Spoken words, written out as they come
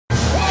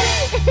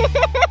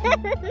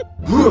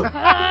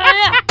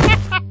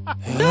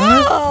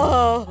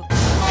No!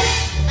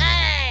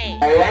 Hey!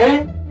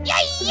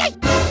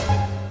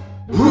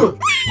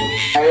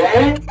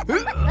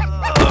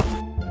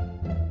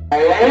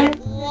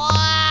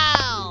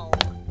 Wow!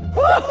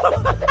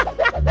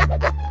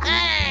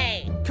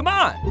 Hey! Come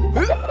on!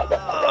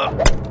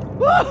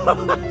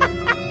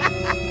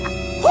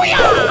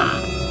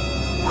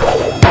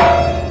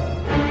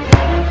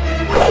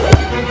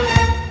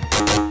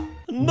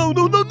 No,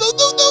 no, no, no,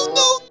 no, no,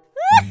 no!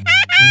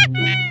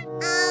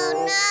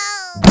 Oh no!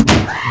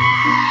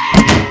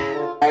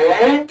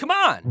 Come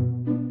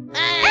on!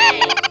 Hey!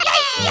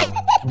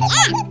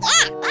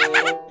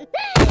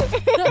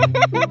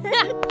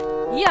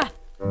 Yeah.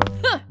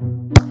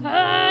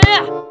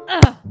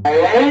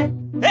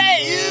 Hey,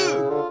 you!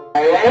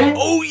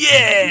 Oh,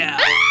 yeah!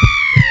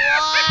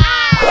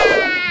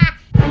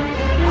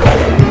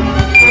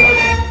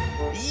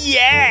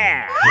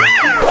 Yeah!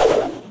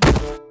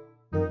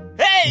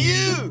 Hey,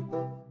 you!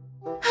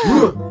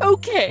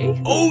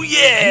 Okay. Oh,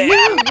 yeah!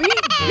 Here we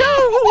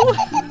go.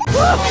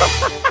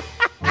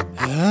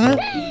 Huh?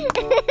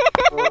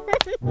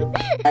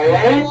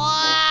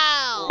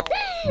 Wow!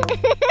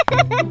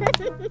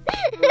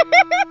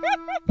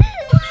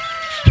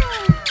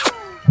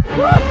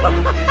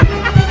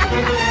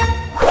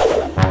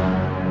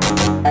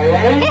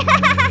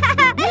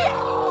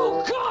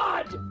 Oh,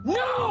 God!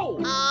 No!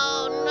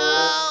 Oh no!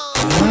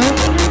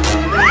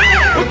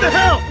 What the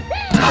hell?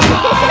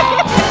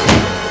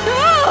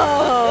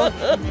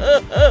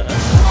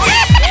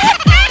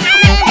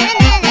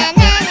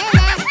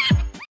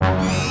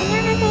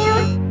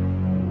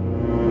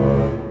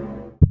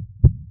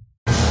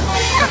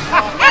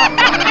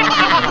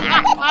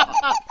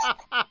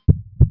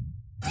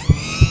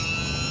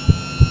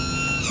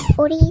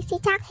 우리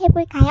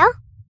시작해볼까요?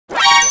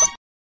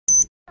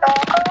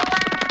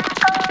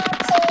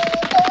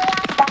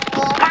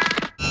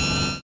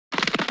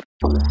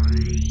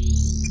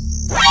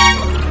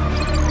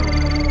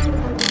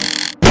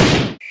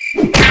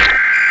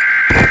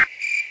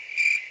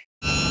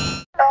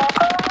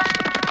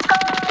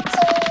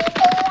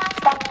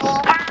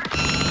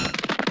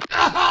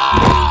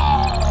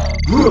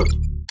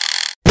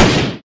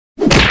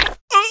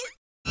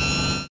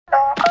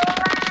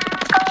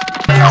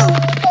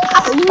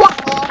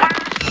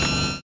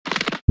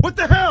 What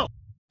the hell?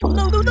 No,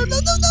 no, no, no, no, no,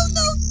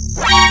 no!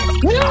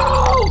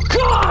 No!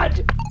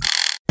 God!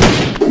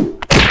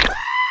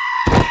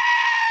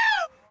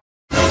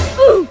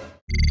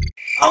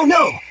 Oh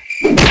no!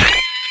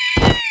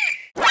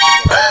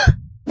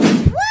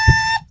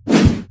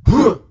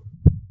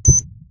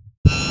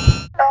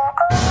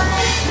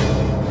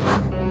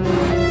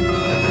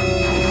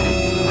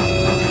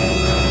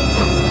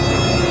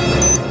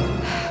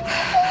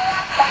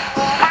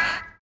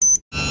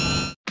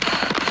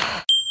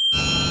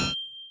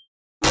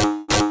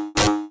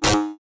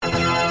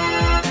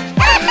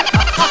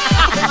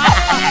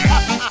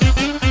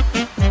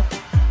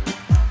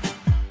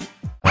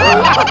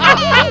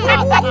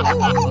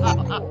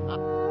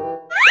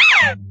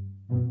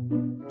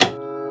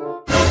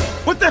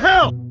 What the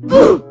hell?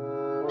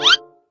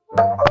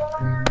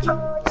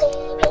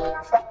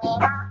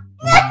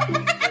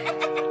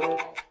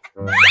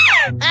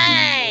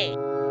 Hey!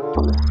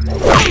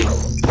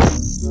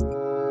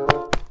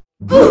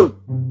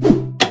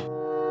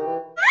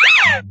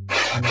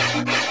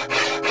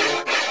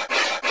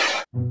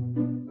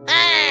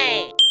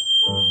 Hey!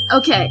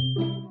 Okay.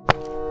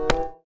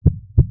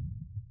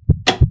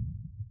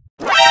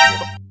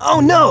 Oh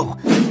no!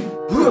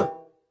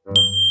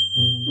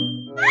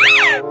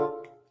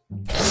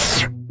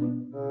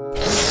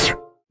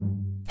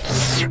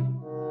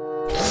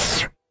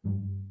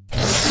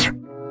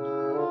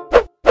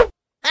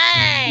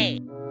 Hey!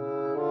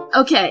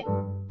 Okay.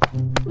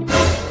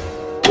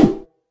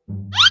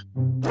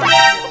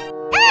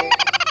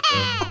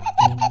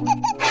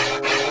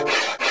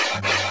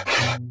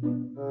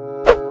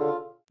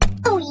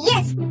 Oh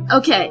yes!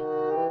 Okay.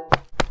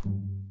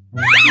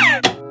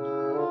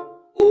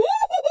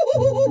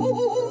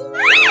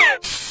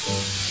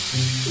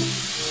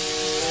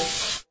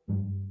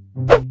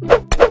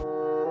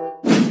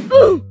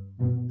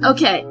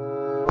 Okay.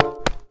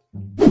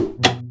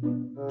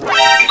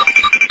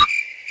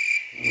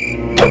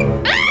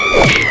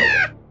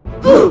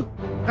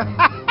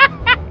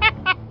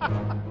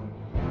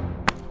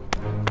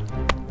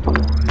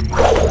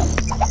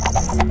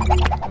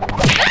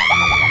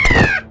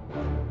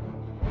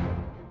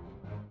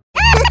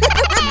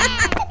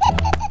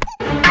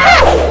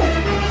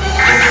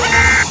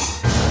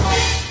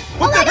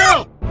 What the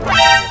hell?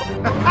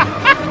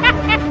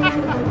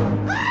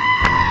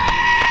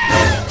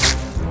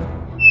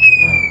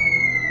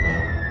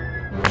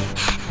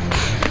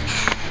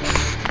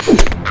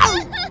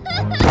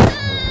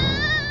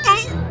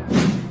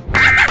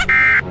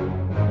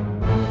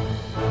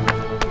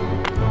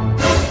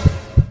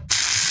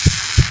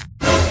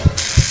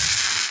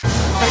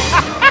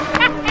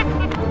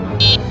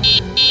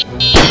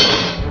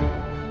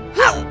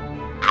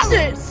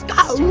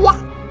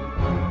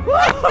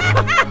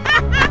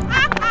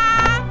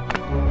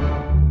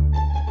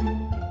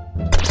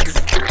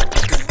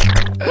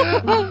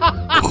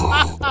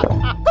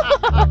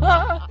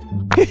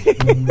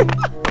 No!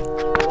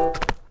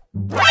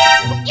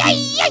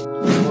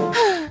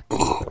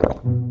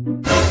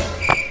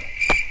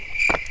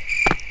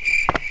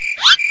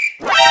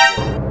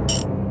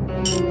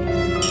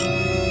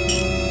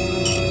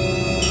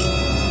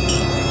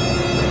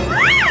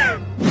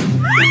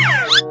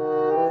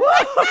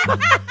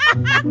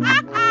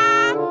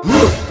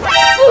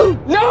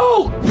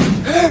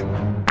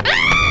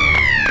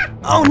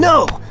 Oh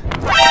no!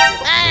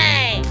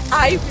 Hey!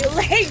 I will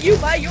hang you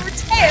by your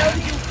tail,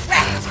 you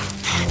rat!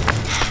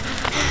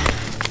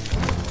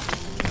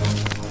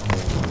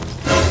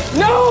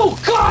 No!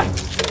 God!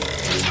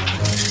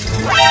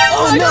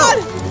 Oh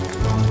no!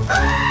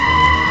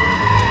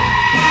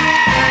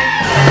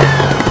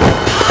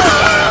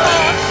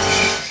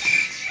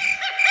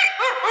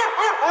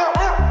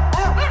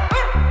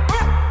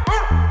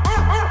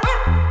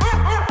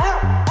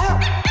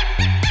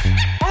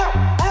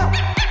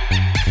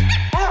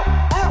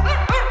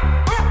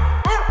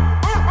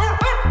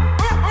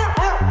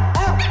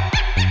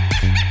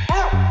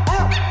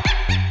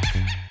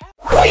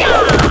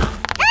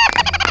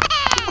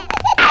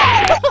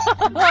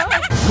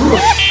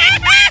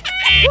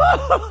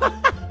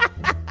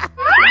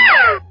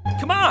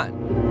 Come on!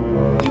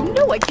 You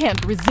know I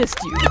can't resist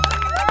you.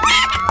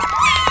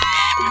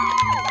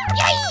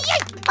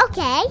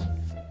 Okay.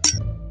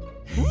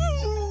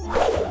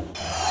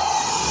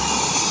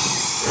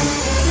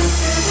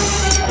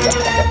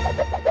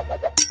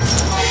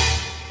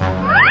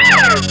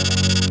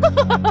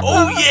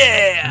 Oh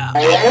yeah!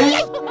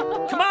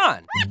 Come on!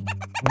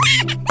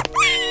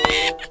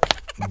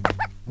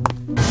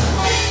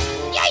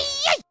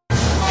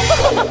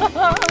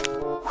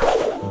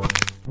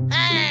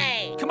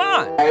 Hey! Come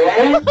on!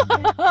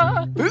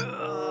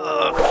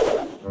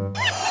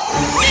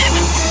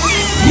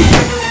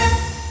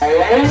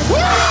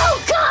 No,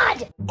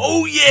 God!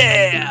 Oh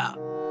yeah!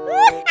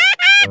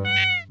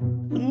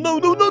 No,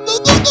 no, no, no, no, no,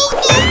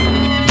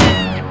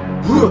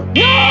 no!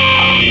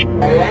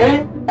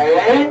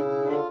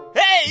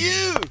 Hey,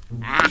 you!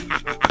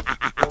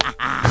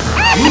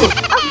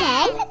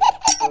 Okay.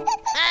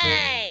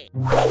 Hey!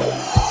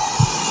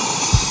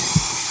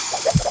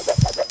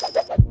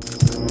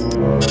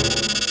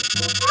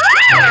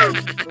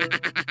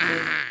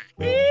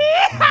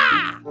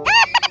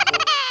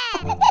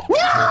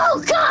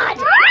 No, God!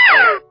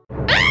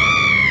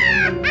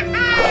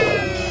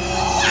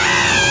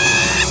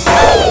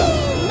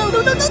 No, no,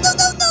 no, no, no, no,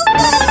 no, no!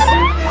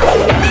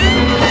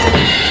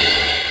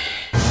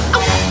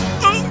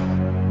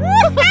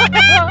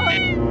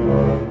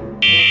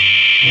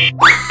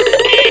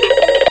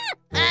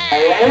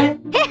 Hey!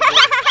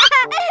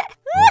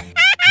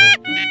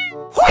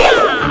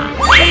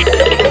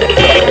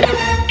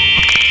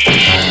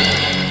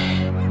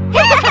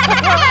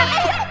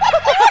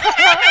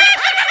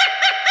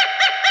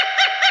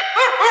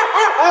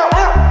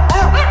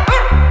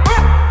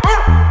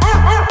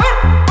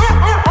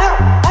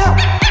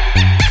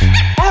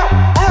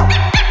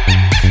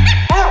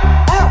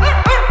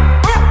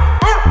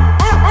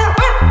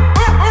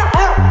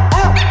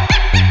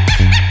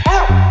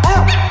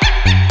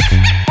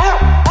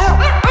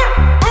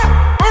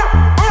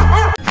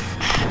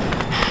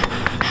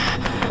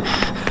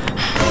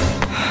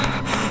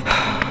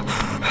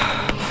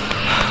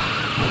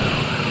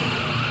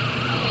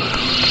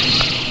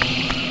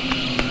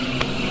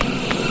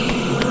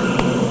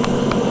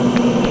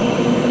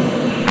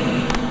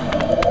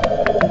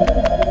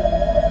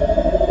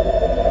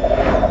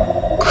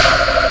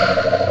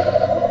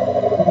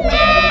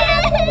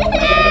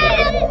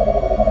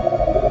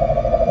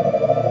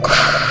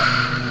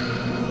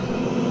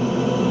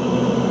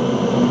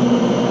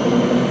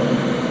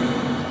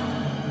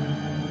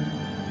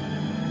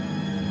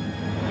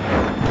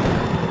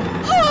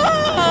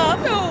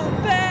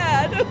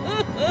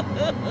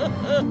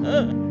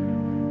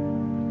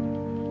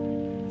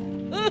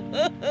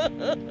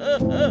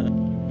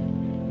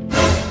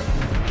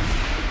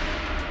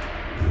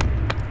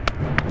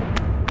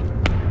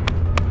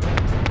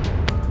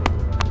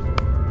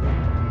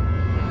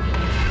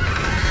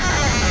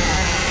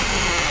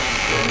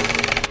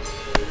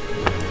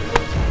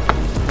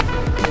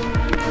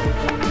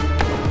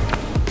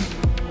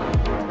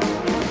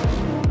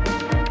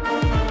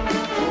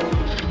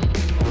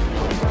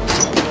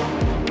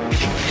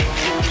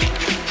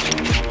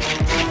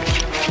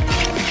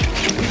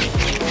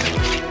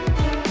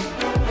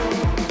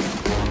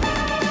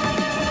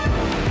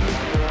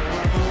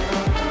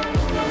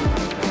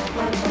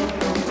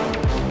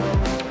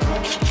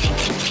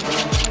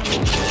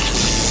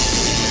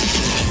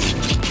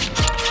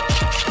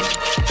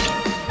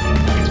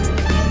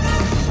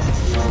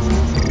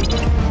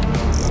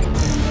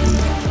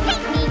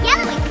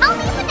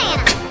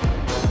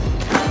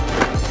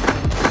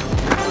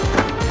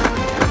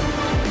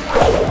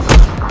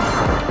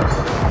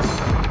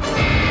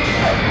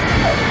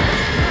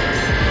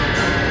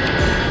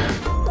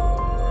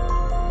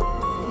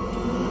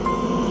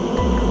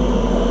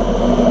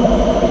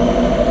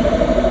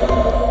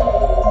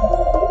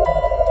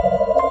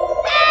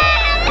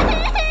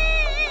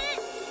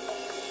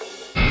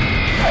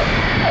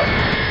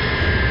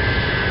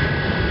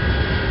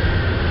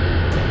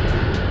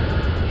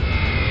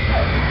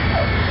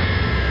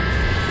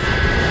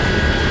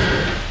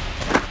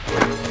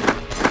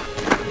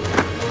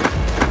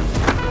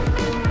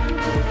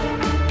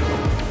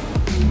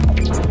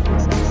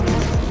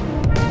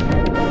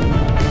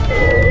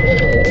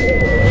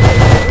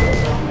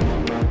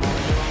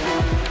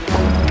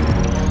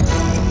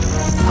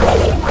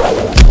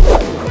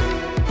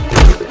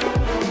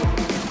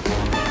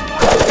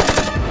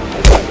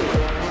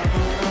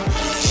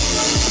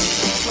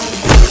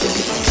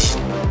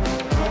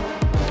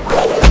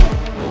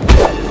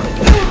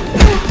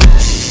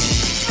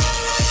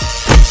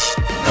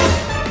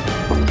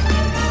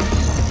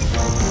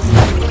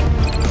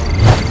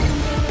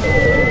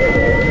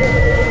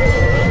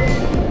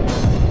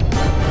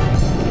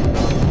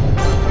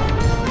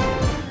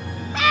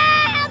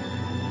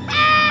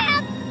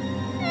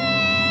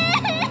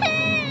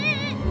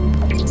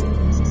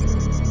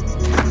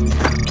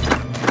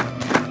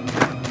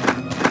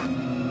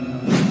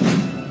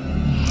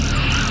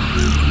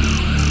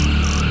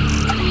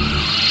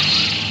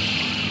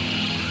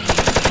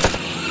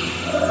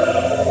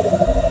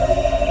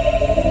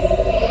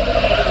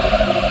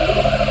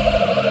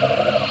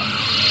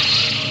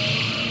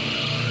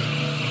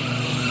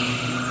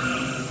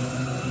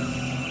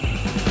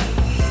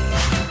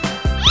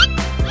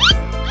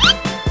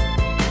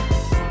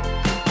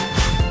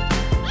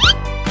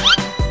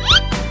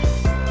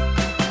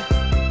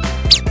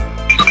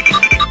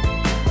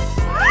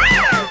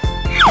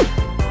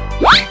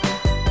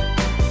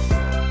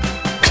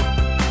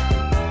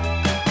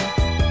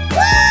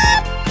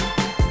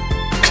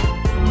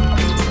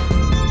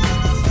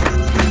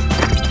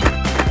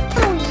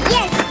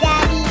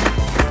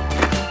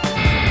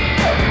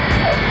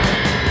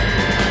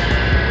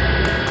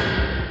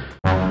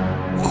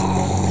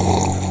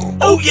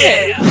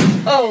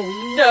 Oh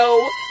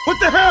no! What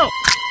the hell?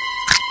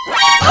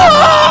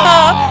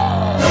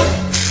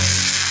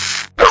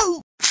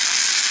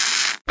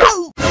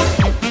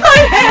 My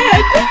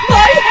head!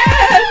 My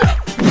head!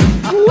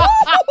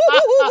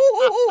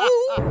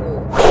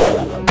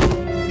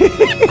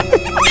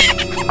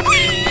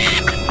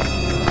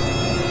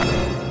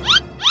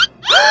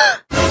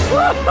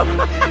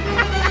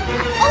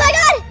 Oh my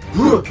god!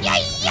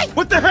 Yay, yay.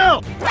 What the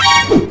hell?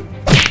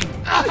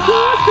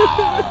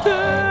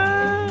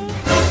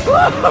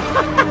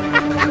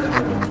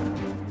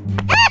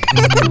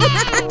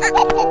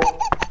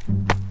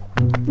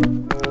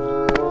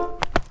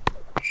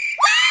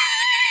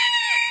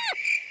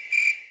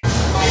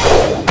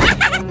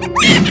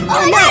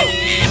 Oh no!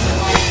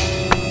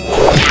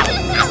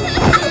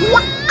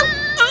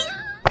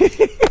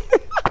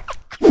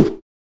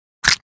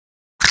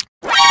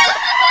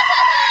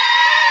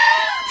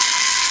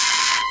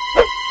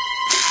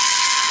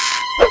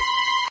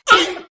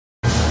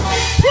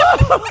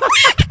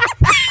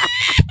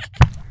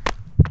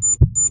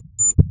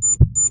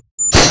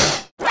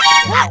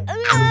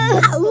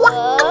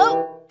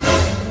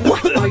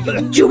 What are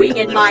you doing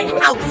in my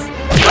house?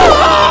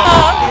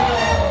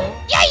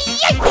 Yay,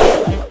 yay.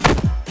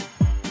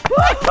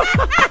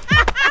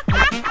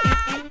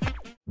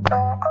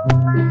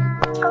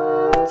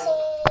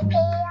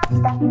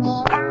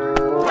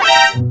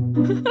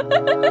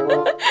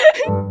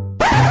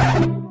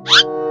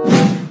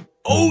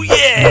 Oh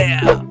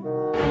yeah!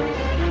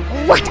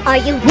 What are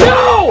you doing?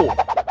 No!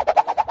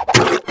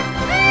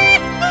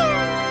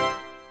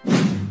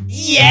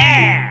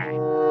 Yeah!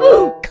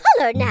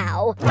 Color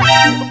now.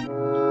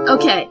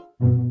 Okay.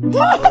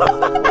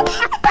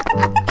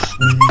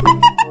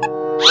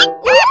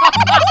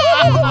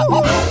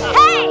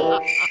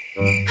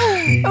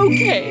 Hey!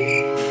 Okay.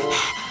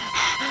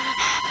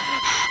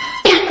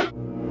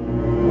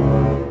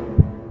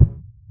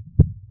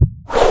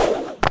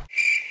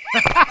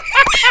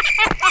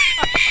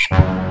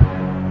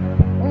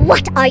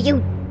 What are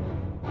you?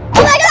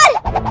 Oh my god!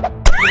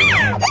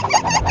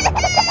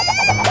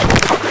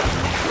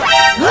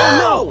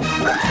 No!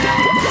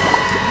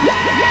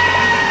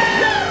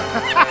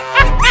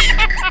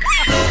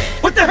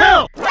 What the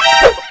hell?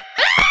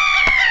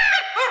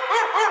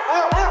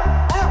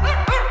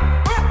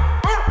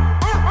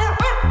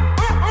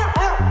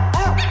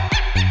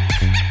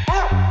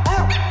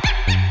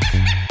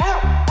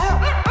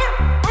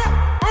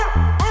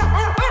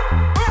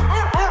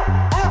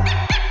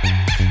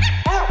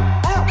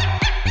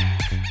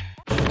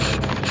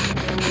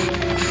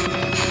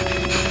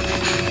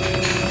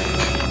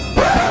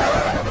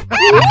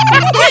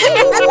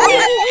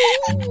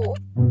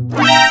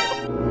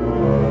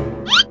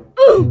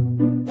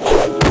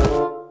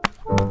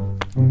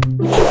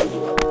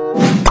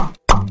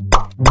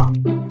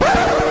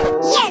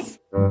 Yes!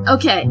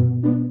 Okay.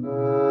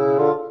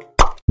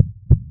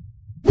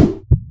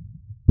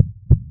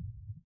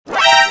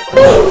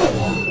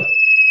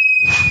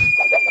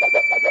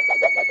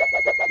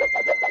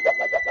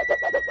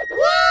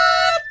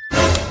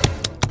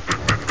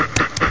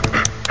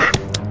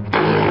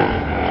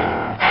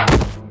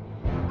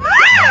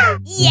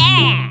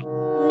 Yeah!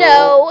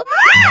 No.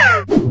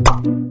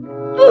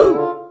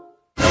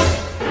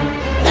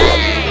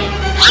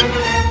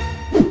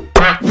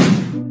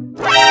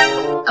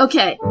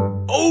 Okay.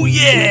 Oh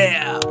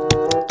yeah!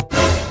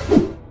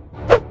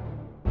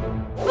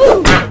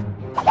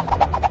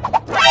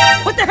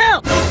 What the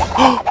hell?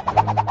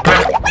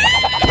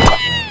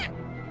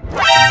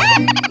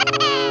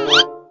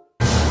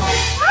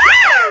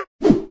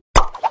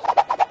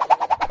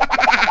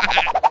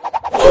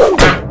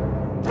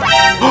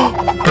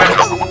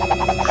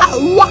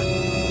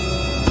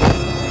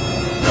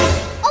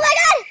 Oh my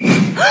god!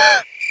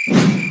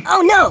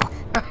 Oh no!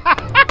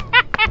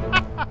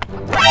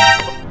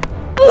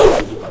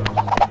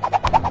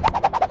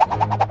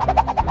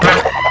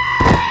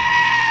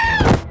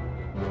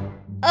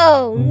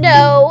 Oh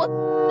no.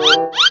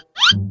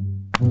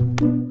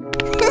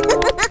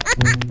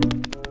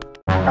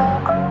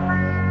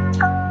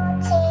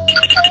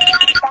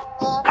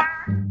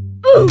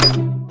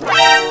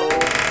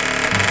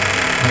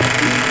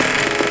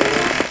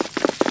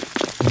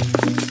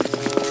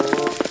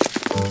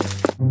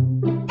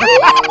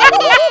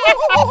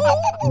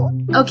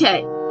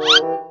 Okay.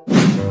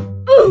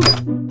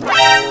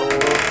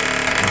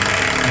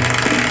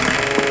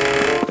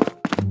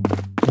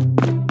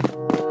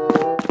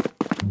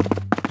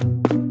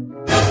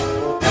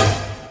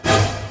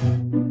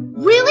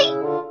 Really?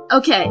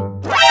 Okay.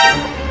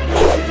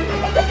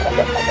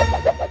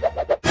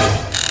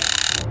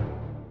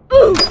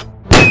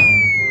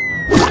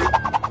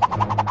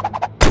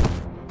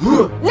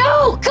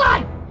 No,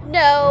 God!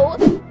 No.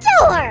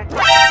 Door!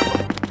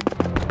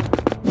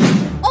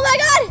 Oh my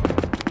god!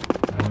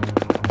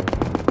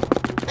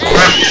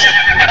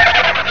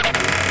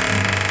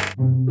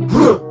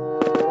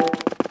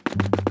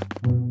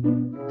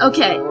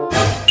 Okay.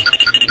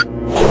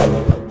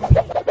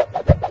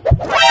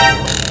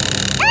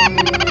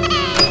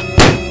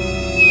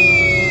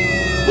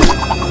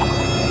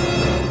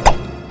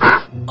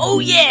 Oh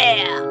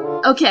yeah!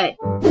 Okay.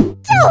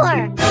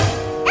 Sure!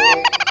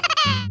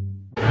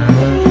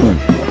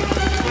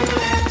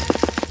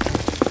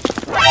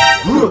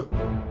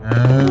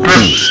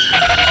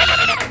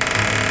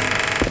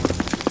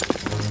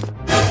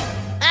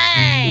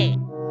 Hey!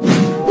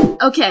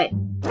 Okay.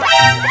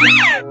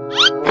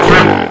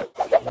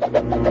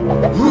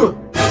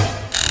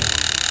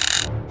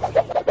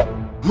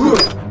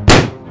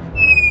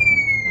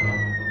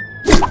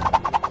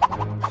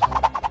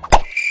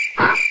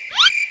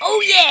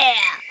 Oh yeah!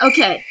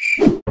 Okay.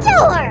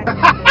 Sure!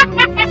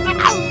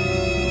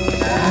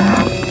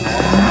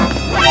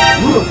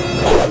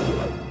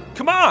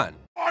 Come on.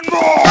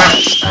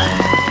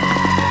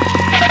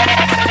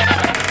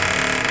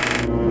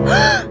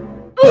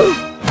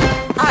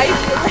 I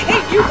will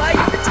hang you by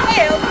your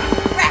tail, you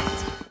rat!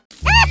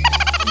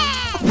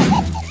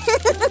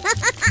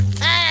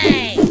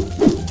 Hey!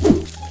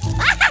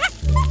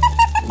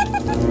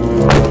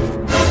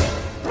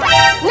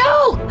 No!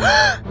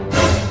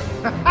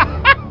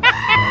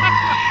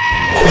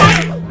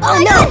 Oh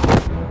no!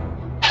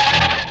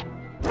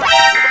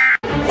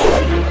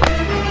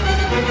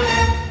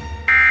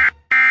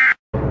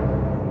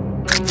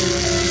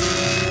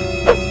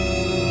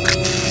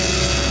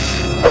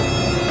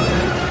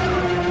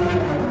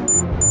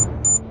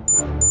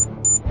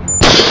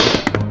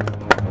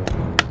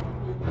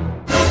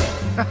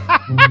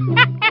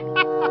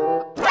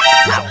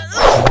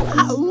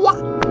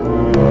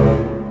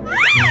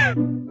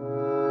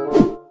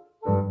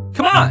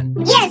 Come on.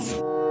 Yes!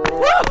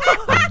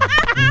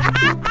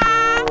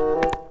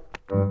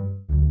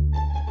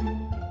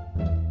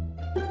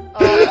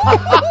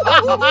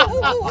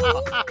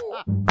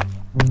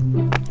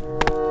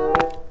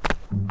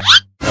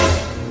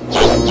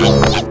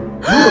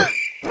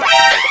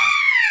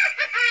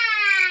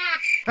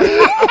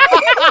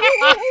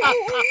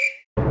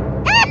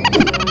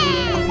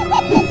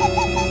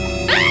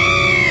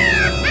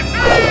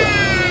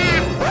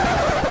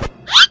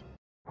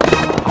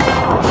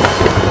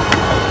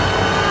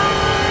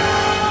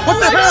 What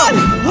the hell?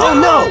 Oh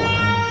no!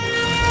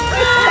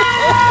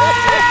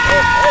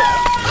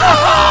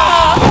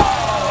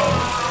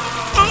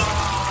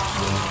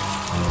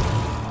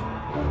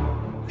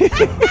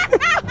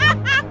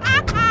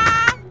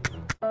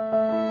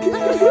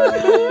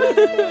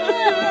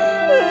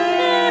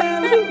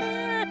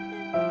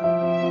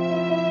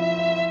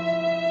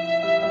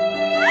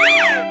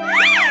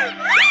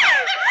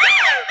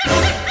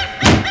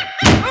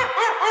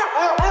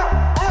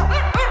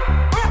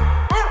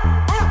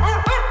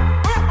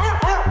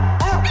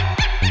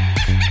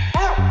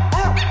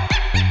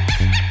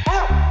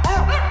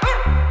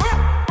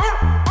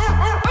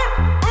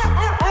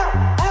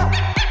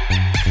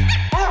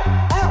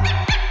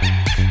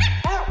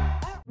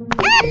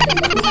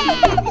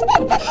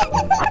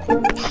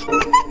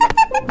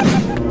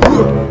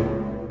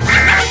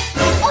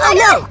 Oh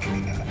no!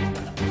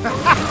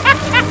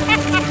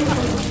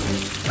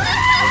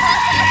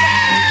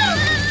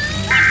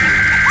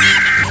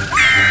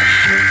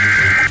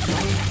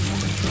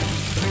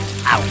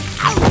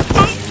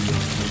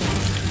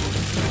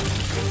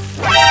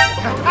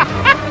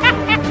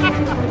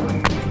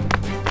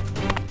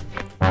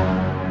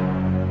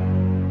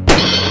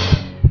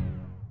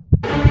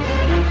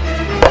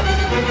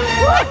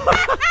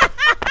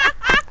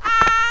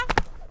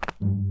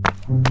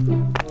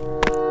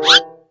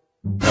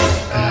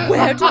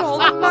 Where did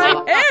all of my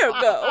hair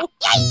go?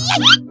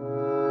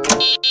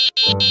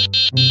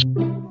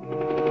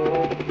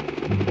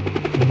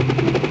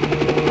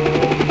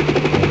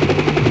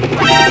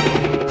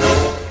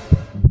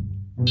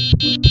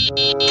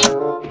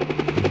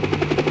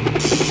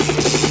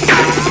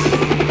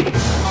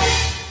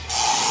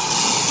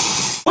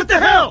 What the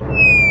hell?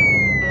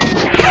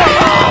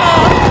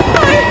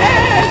 My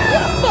head!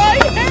 My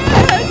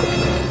head!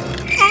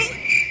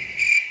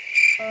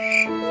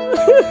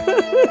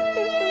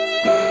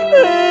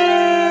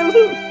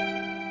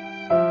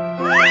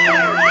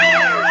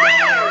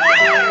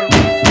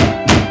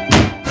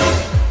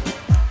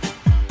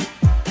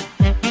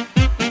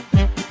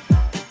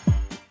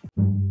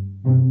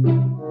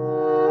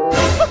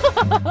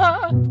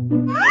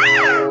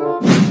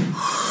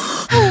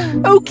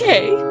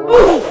 Okay.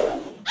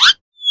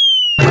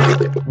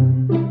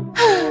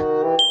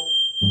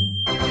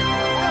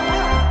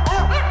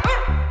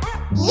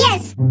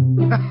 Yes!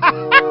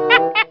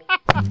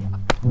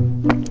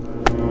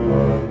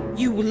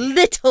 You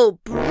little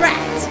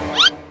brat!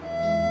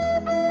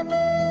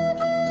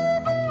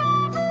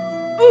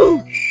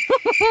 Ooh!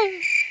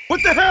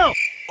 What the hell?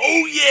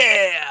 Oh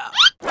yeah.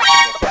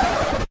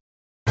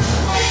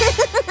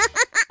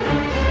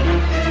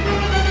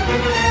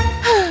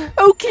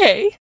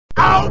 Okay.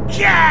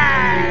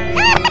 Okay.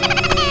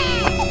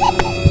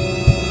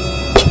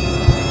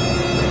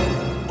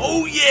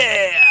 Oh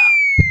yeah.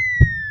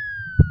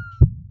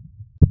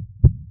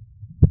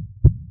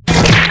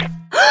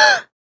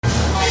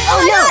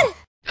 Oh no!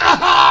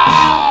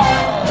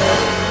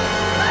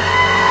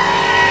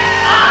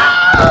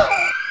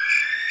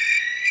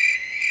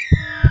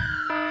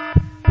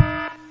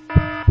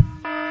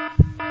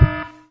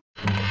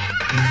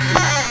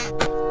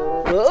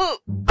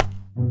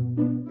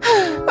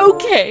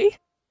 Okay.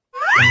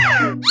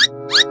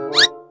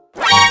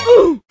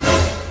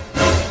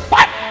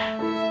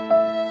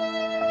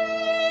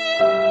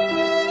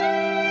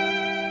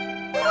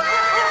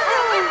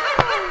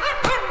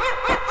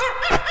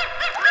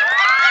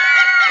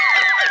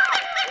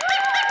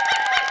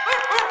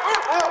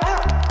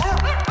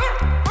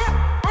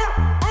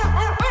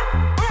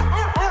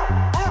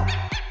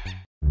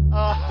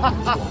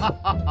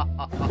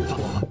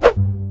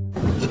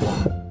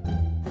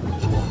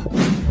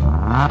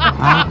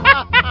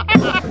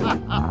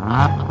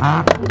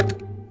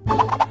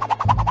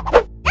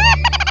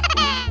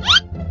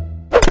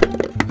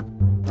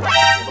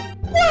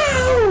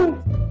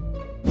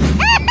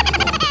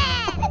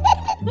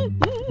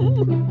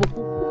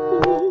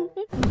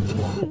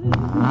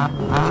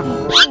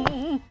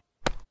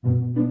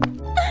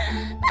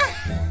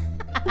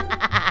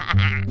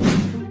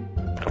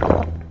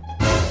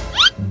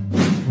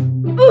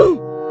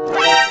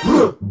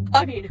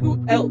 I mean,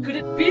 who else could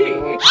it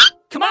be?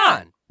 Come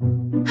on!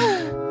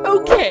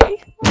 Okay.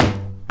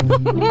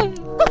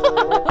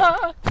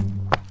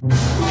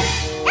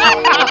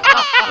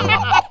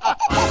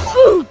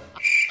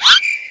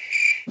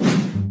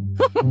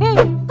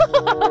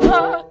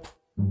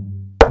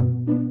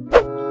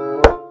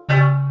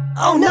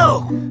 Oh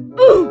no!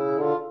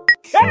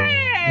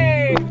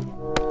 Hey!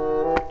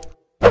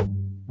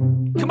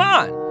 Come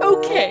on!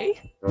 Okay.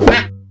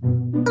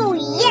 Oh,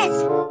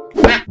 yes!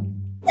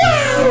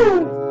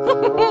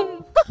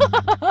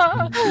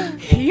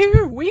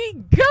 Here we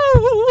go!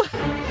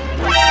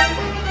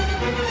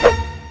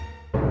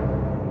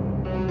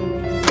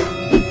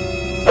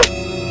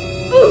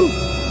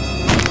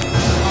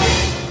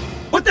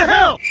 What the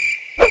hell?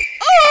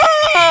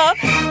 Ah!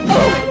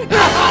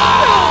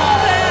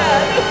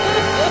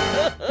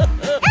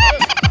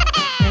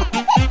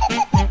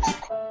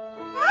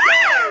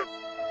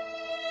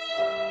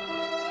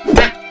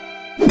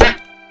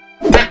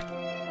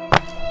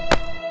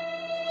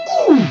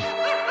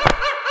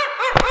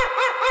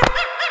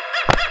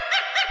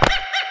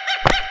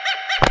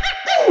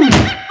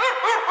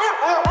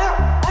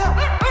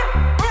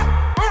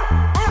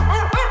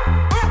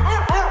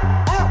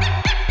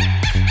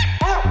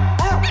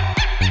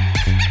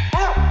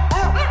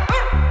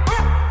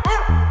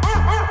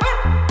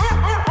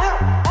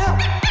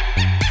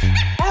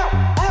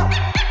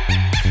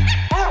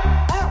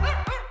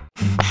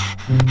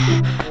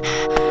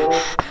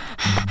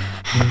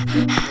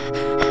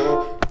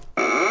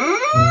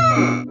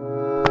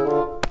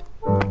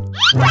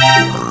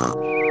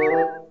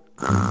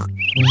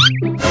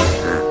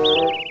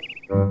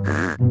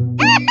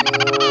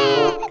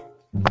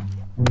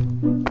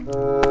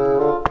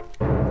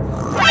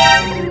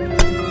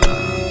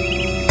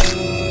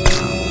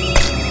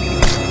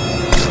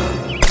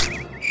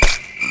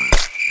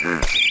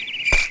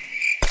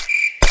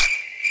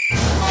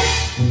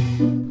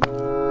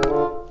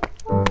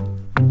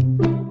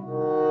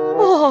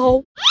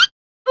 Oh,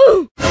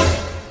 Oh.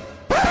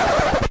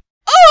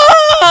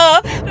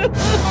 Ah!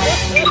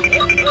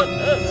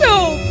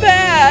 So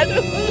bad.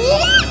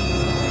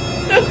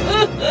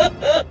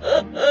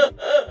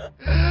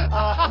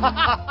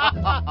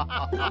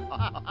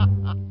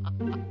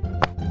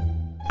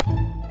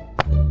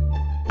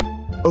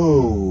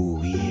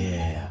 Oh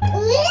yeah.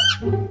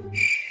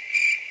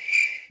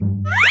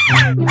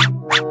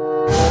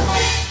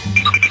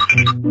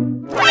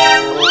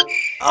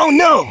 Oh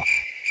no!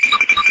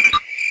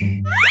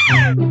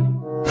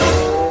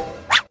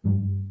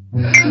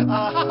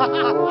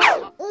 Ah!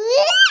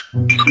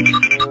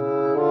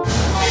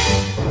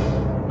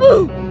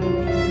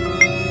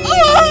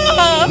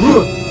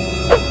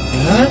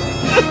 Huh?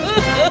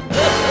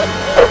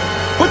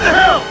 What the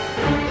hell?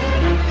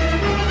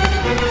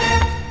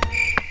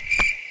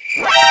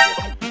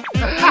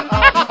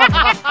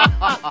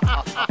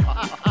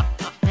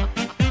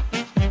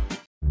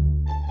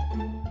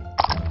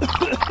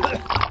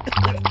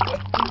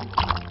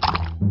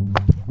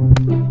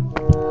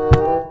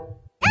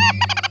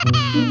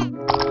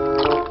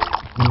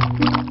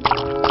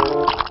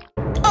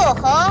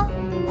 Uh-huh.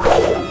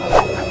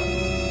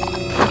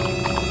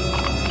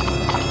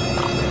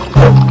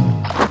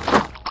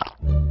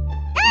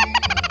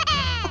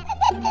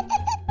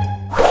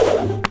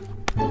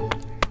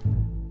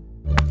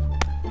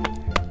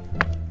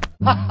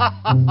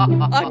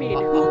 I mean,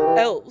 who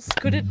else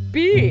could it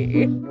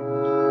be?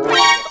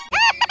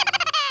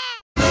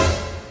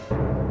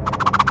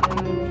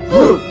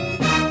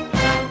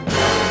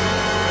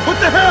 What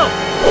the hell?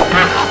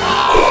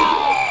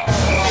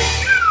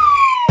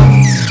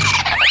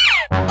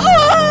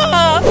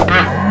 Ah!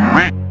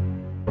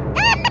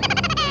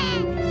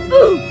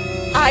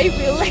 I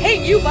will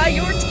hang you by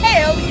your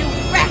tail, you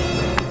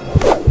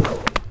rat!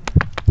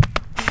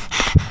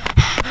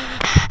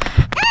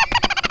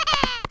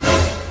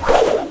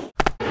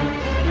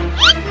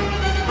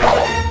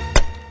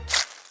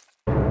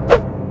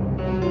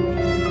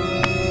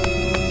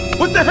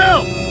 What the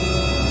hell?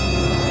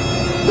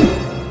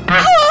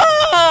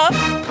 Ah!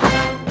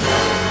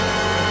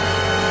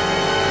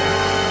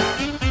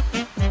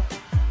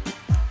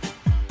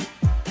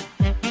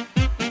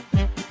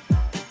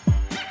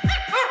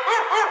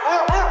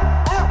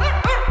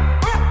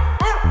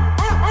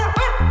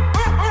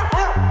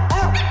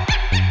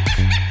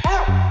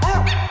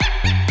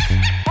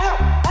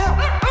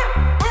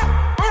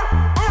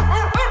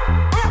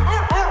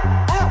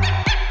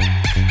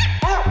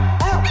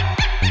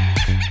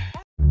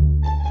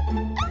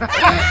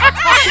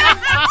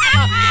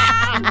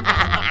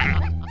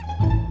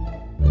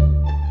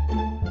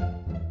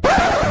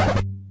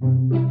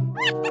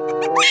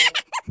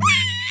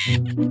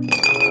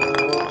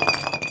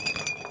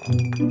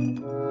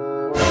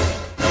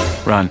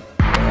 Run.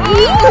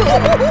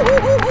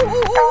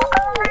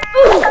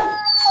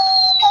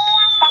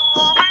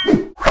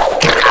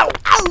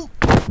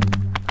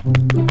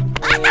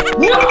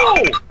 No!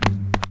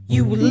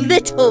 You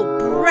little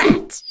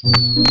brat!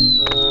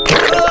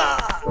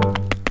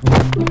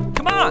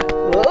 Come on.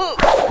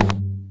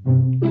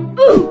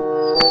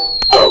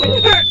 Oh,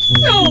 it hurts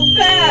so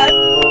bad!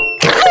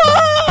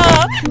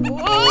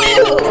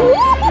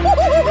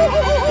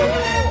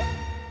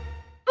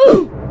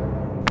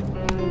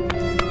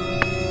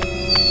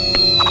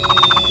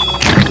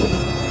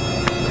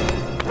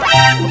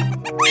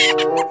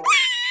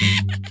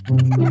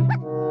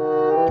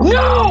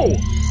 No!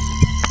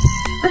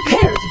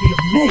 Prepare to be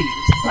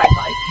amazed by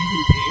my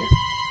beauty.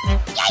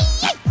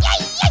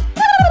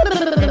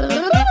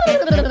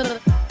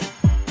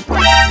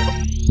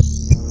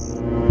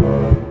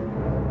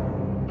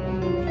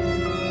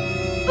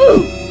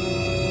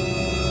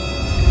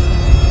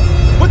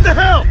 What the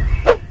hell?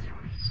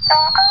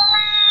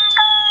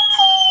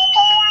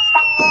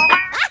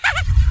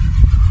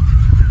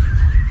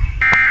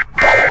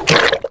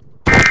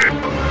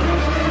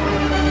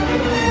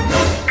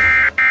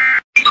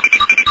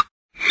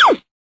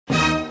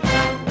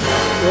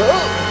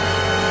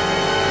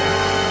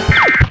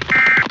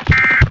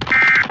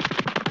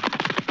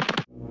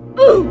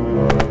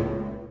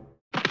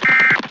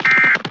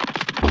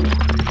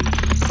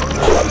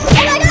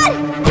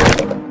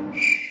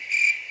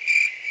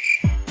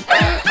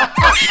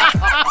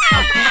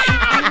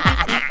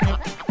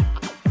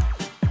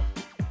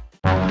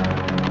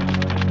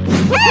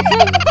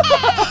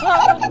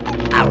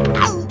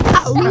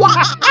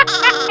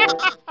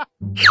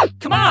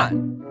 Come on.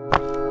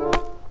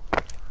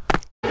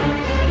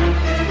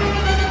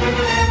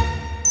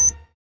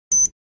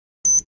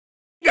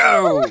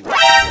 Go.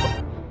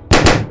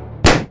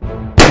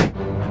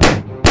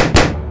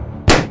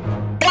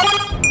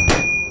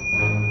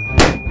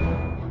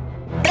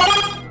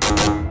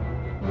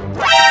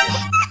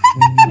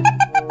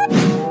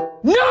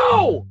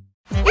 No!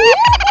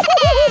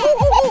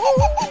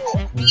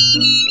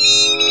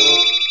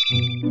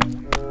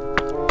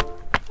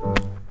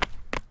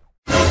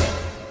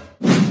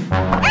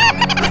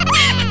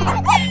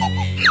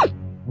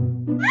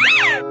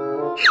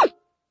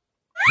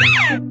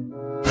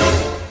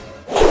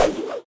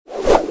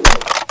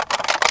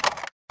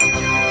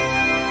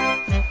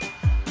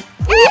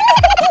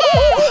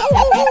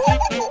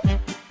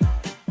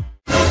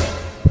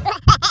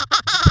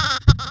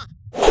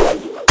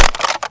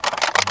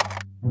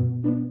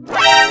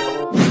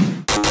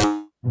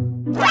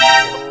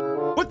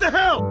 What the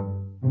hell?